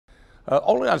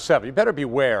Only on 7. You better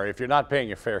beware if you're not paying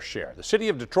your fair share. The City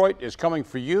of Detroit is coming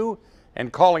for you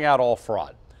and calling out all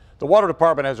fraud. The Water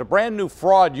Department has a brand new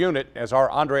fraud unit, as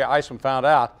our Andrea Isom found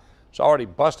out. It's already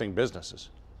busting businesses.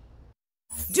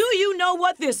 Do you know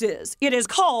what this is? It is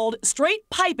called straight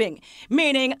piping,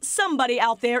 meaning somebody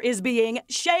out there is being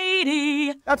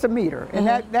shady. That's a meter, and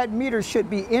that meter should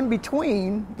be in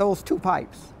between those two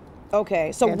pipes.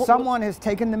 Okay, so and someone has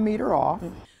taken the meter off.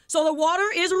 So the water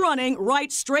is running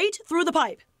right straight through the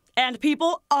pipe, and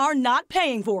people are not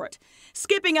paying for it.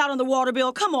 Skipping out on the water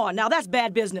bill, come on, now that's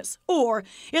bad business. Or,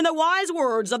 in the wise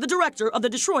words of the director of the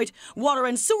Detroit Water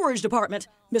and Sewerage Department,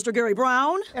 Mr. Gary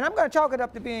Brown. And I'm going to chalk it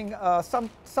up to being some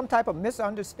type of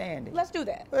misunderstanding. Let's do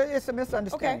that. It's a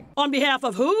misunderstanding. Okay. On behalf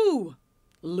of who?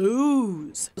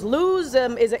 Luz. Luz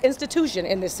is an institution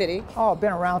in this city. Oh,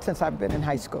 been around since I've been in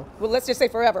high school. Well, let's just say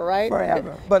forever, right?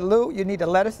 Forever. But Lou, you need to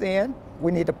let us in.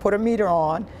 We need to put a meter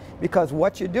on, because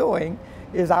what you're doing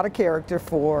is out of character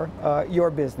for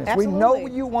your business. Absolutely. We know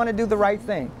you want to do the right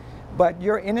thing, but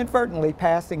you're inadvertently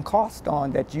passing cost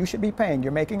on that you should be paying.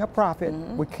 You're making a profit.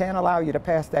 We can't allow you to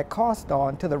pass that cost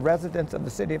on to the residents of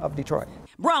the City of Detroit.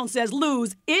 Brown says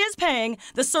Luz is paying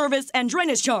the service and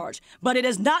drainage charge, but it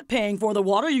is not paying for the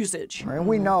water usage. And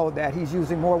we know that he's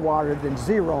using more water than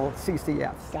 0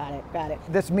 CCFs. Got it.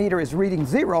 This meter is reading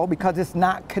 0 because it's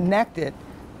not connected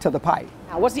to the pipe.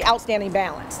 Now, what's the outstanding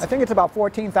balance? I think it's about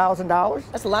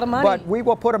 $14,000. That's a lot of money. But we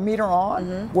will put a meter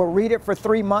on. We'll read it for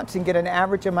 3 months and get an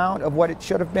average amount of what it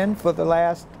should have been for the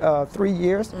last 3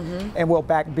 years. And we'll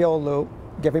back bill Lou,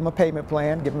 give him a payment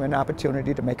plan, give him an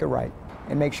opportunity to make it right,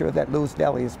 and make sure that Lou's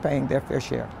Deli is paying their fair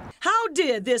share. How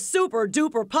did this super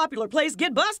duper popular place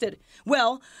get busted?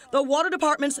 Well, the Water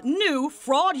Department's new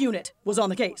fraud unit was on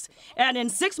the case. And in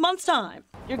 6 months' time,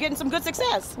 you're getting some good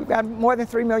success. We've got more than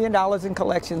 $3 million in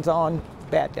collections on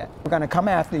bad debt. We're going to come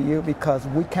after you because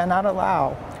we cannot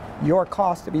allow your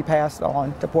costs to be passed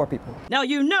on to poor people. Now,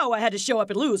 you know I had to show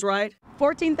up at Luz, right?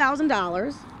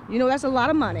 $14,000. You know, that's a lot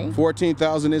of money.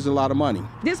 $14,000 is a lot of money.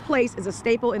 This place is a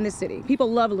staple in the city.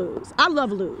 People love Luz. I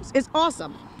love Luz. It's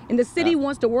awesome. And the city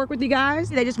wants to work with you guys.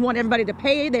 They just want everybody to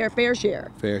pay their fair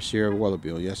share. Fair share of water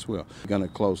bill, yes, we're going to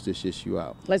close this issue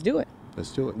out. Let's do it.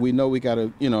 Let's do it. We know we got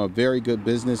a very good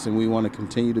business, and we want to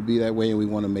continue to be that way, and we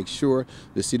want to make sure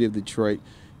the City of Detroit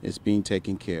is being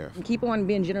taken care of. And keep on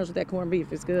being generous with that corned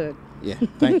beef. It's good. Yeah,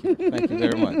 thank you. Thank you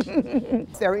very much.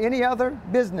 If there are any other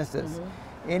businesses,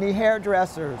 any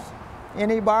hairdressers,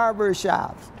 any barber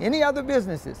shops, any other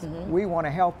businesses, we want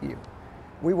to help you.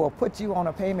 We will put you on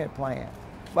a payment plan,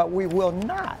 but we will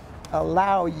not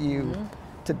allow you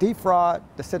to defraud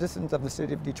the citizens of the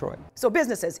City of Detroit. So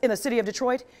businesses in the City of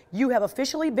Detroit, you have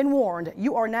officially been warned.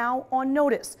 You are now on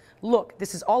notice. Look,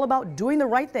 this is all about doing the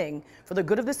right thing for the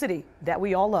good of the city that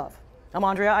we all love. I'm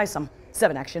Andrea Isom,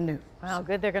 7 Action News. Wow,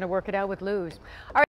 good they're going to work it out with Luz. All right.